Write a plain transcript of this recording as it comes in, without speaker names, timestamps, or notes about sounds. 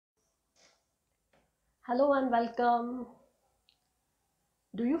Hello and welcome.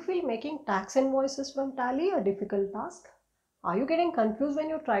 Do you feel making tax invoices from Tally a difficult task? Are you getting confused when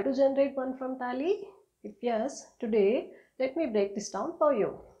you try to generate one from Tally? If yes, today let me break this down for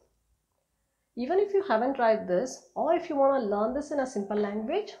you. Even if you haven't tried this or if you want to learn this in a simple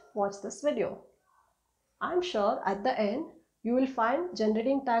language, watch this video. I'm sure at the end you will find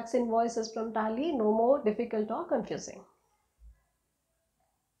generating tax invoices from Tally no more difficult or confusing.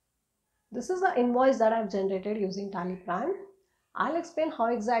 This is the invoice that I've generated using Tally Prime. I'll explain how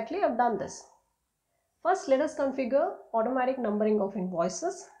exactly I've done this. First, let us configure automatic numbering of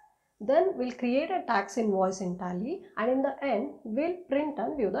invoices. Then we'll create a tax invoice in Tally, and in the end, we'll print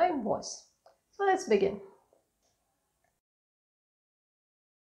and view the invoice. So let's begin.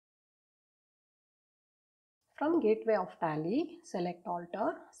 From Gateway of Tally, select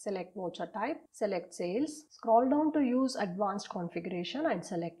Alter, select Voucher Type, select Sales, scroll down to Use Advanced Configuration and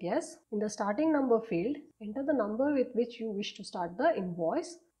select Yes. In the Starting Number field, enter the number with which you wish to start the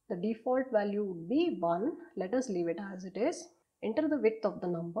invoice. The default value would be 1. Let us leave it as it is. Enter the width of the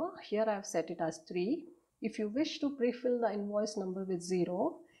number. Here I have set it as 3. If you wish to pre-fill the invoice number with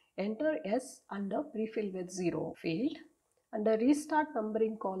 0, enter Yes under Pre-fill with 0 field. Under Restart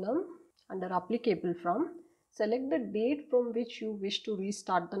Numbering column, under Applicable From, select the date from which you wish to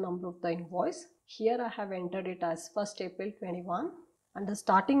restart the number of the invoice. Here I have entered it as 1st April 21. Under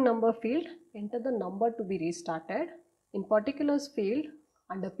Starting Number field, enter the number to be restarted. In Particulars field,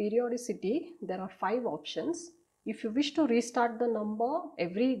 under Periodicity, there are 5 options. If you wish to restart the number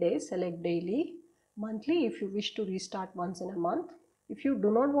every day, select Daily. Monthly, if you wish to restart once in a month. If you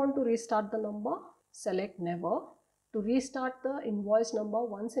do not want to restart the number, select Never. To restart the invoice number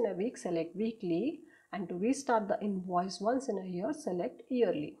once in a week, select Weekly. And to restart the invoice once in a year, select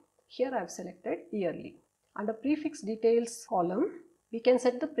Yearly. Here I have selected Yearly. Under Prefix Details column, we can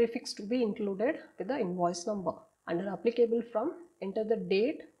set the prefix to be included with the invoice number. Under Applicable From, enter the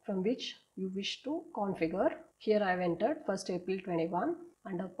date from which you wish to configure. Here I have entered 1st April 21.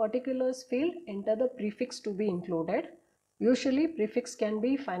 Under Particulars field, enter the prefix to be included. Usually prefix can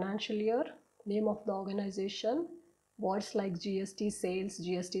be financial year, name of the organization, words like GST sales,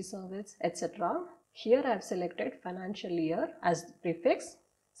 GST service, etc. Here I have selected financial year as the prefix.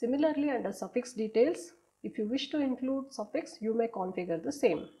 Similarly, under suffix details, if you wish to include suffix, you may configure the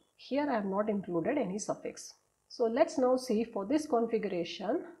same. Here I have not included any suffix. So let's now see for this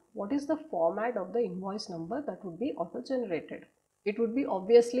configuration, what is the format of the invoice number that would be auto-generated. It would be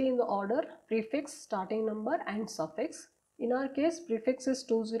obviously in the order prefix, starting number and suffix. In our case, prefix is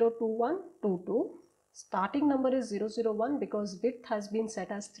 202122. Starting number is 001 because width has been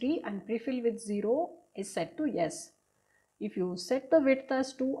set as 3 and prefill with 0 is set to yes. If you set the width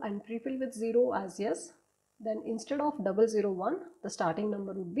as 2 and prefill with 0 as yes, then instead of 001, the starting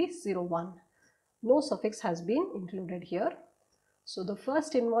number would be 01. No suffix has been included here. So the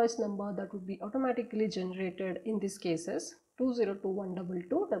first invoice number that would be automatically generated in this case is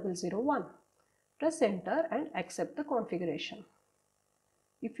 2021222001. Press enter and accept the configuration.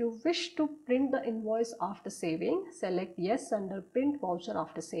 If you wish to print the invoice after saving, select Yes under Print Voucher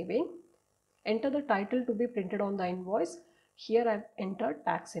after saving. Enter the title to be printed on the invoice. Here I have entered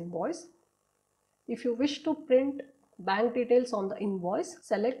Tax Invoice. If you wish to print bank details on the invoice,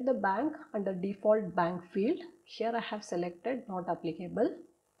 select the bank under Default Bank field. Here I have selected Not Applicable.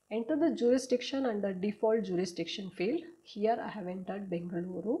 Enter the jurisdiction under Default Jurisdiction field. Here I have entered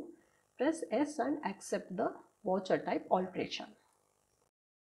Bengaluru. Press S and accept the voucher type alteration.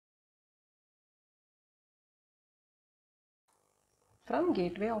 From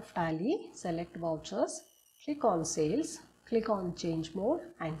Gateway of Tally, select Vouchers, click on Sales, click on Change Mode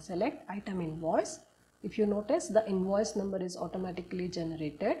and select Item Invoice. If you notice, the invoice number is automatically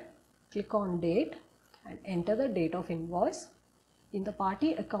generated. Click on Date and enter the date of invoice. In the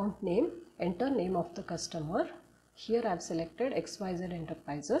party account name, enter name of the customer. Here I have selected XYZ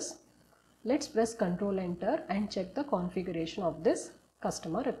Enterprises. Let's press Ctrl Enter and check the configuration of this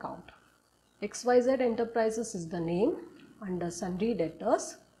customer account. XYZ Enterprises is the name. Under Sundry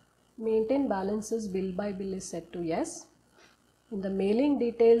Debtors, Maintain Balances Bill by Bill is set to Yes. In the Mailing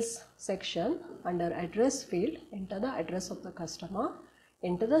Details section, under Address field, enter the address of the customer,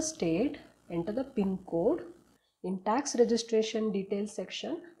 enter the state, enter the PIN code. In Tax Registration Details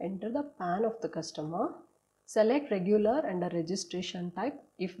section, enter the PAN of the customer. Select Regular under Registration Type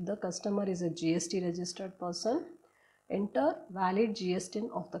if the customer is a GST registered person. Enter Valid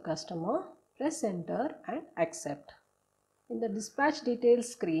GSTIN of the customer. Press Enter and accept. In the Dispatch Details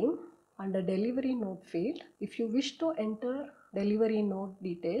screen, under Delivery Note field, if you wish to enter delivery note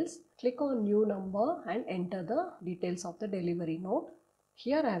details, click on New Number and enter the details of the delivery note.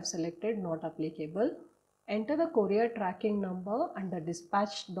 Here I have selected Not Applicable. Enter the courier tracking number and the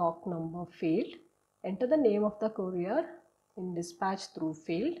dispatch dock number field. Enter the name of the courier in dispatch through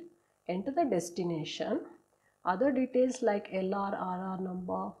field. Enter the destination. Other details like LR, RR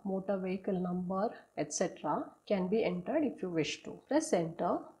number, motor vehicle number, etc. can be entered if you wish to. Press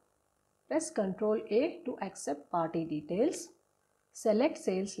enter. Press Ctrl A to accept party details. Select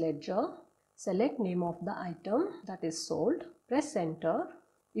sales ledger. Select name of the item that is sold. Press enter.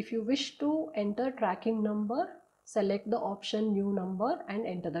 If you wish to enter tracking number, select the option new number and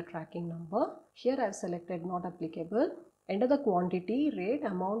enter the tracking number. Here I have selected not applicable. Enter the quantity, rate,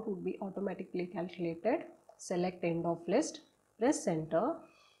 amount would be automatically calculated. Select end of list. Press enter.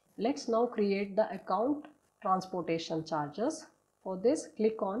 Let's now create the account transportation charges. For this,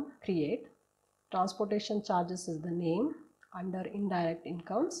 click on create. Transportation charges is the name. Under indirect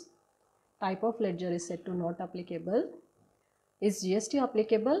incomes, type of ledger is set to not applicable. Is GST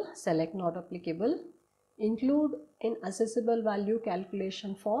applicable? Select not applicable. Include in assessable value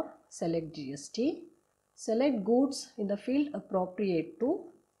calculation for select GST. Select goods in the field appropriate to.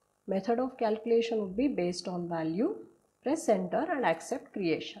 Method of calculation would be based on value. Press enter and accept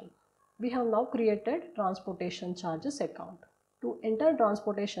creation. We have now created transportation charges account. To enter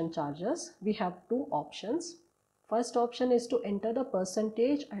transportation charges, we have two options. First option is to enter the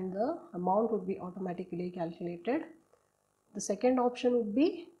percentage and the amount would be automatically calculated. The second option would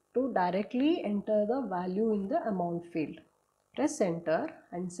be to directly enter the value in the amount field. Press enter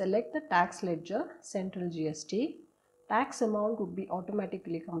and select the tax ledger, central GST. Tax amount would be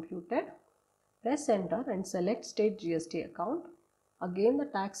automatically computed. Press enter and select state GST account. Again the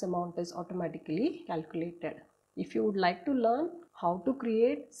tax amount is automatically calculated. If you would like to learn how to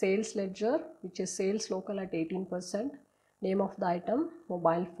create sales ledger, which is sales local at 18%, name of the item,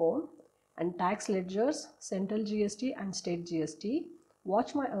 mobile phone, and tax ledgers, central GST and state GST,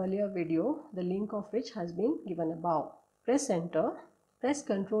 watch my earlier video, the link of which has been given above. Press enter. Press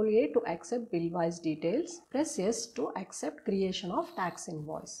Ctrl A to accept bill-wise details. Press yes to accept creation of tax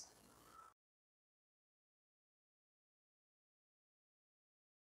invoice.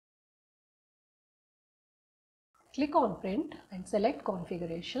 Click on print and select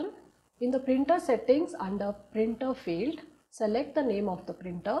configuration. In the printer settings under printer field, select the name of the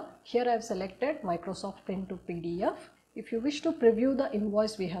printer. Here I have selected Microsoft Print to PDF. If you wish to preview the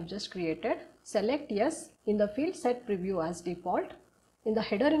invoice we have just created, select yes. In the field set preview as default. In the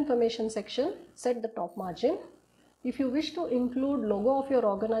header information section, set the top margin. If you wish to include logo of your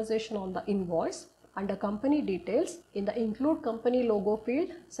organization on the invoice, under company details, in the include company logo field,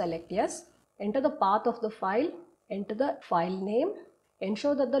 select yes. Enter the path of the file, enter the file name.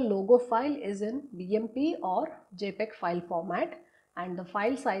 Ensure that the logo file is in BMP or JPEG file format and the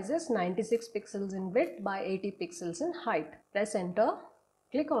file size is 96 pixels in width by 80 pixels in height. Press enter.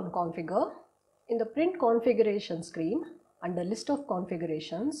 Click on configure. In the print configuration screen, under list of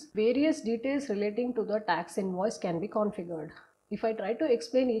configurations, various details relating to the tax invoice can be configured. If I try to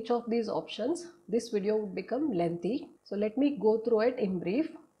explain each of these options, this video would become lengthy. So let me go through it in brief.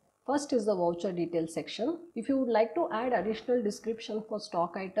 First is the voucher details section. If you would like to add additional description for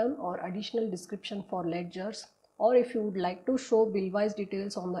stock item or additional description for ledgers, or if you would like to show bill-wise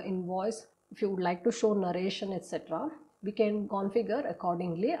details on the invoice, if you would like to show narration, etc., we can configure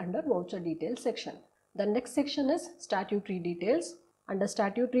accordingly under voucher details section. The next section is statutory details. Under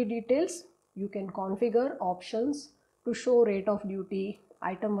statutory details, you can configure options to show rate of duty,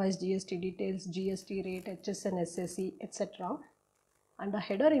 item-wise GST details, GST rate, HSN, SSE, etc. Under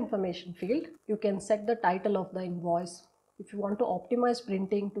header information field, you can set the title of the invoice. If you want to optimize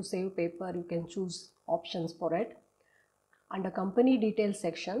printing to save paper, you can choose options for it. Under company details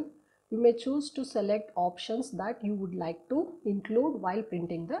section, you may choose to select options that you would like to include while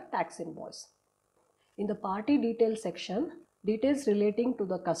printing the tax invoice. In the party details section, details relating to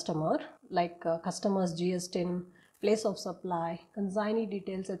the customer like customer's GST, place of supply, consignee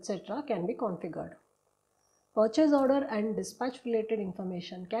details, etc. can be configured. Purchase order and dispatch related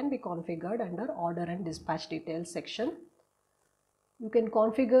information can be configured under order and dispatch details section. You can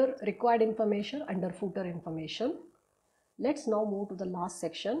configure required information under footer information. Let's now move to the last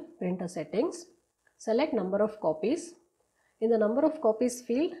section, printer settings. Select number of copies. In the number of copies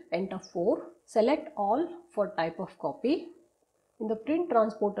field, enter 4. Select all for type of copy. In the print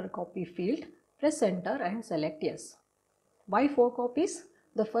transporter copy field, press enter and select yes. Why 4 copies?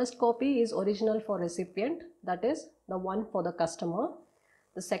 The first copy is original for recipient, that is the one for the customer.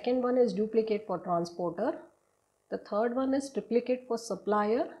 The second one is duplicate for transporter. The third one is duplicate for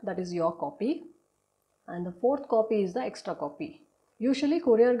supplier, that is your copy. And the fourth copy is the extra copy. Usually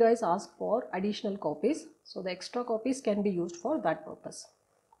courier guys ask for additional copies, so the extra copies can be used for that purpose.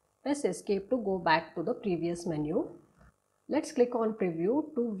 Press escape to go back to the previous menu. Let's click on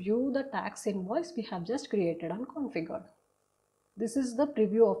preview to view the tax invoice we have just created and configured. This is the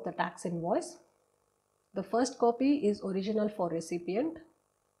preview of the tax invoice. The first copy is original for recipient.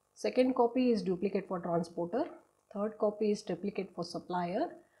 Second copy is duplicate for transporter. Third copy is triplicate for supplier.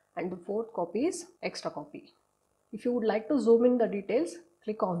 And the fourth copy is extra copy. If you would like to zoom in the details,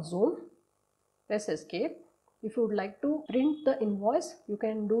 click on zoom. Press escape. If you would like to print the invoice, you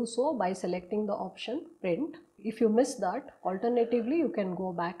can do so by selecting the option print. If you miss that, alternatively you can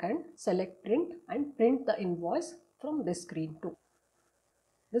go back and select print and print the invoice from this screen too.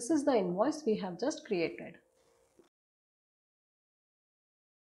 This is the invoice we have just created.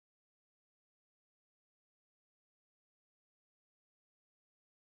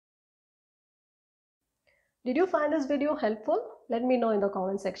 Did you find this video helpful? Let me know in the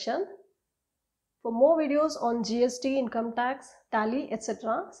comment section. For more videos on GST, income tax, tally,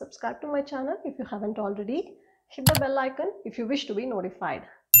 etc., subscribe to my channel if you haven't already. Hit the bell icon if you wish to be notified.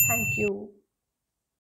 Thank you.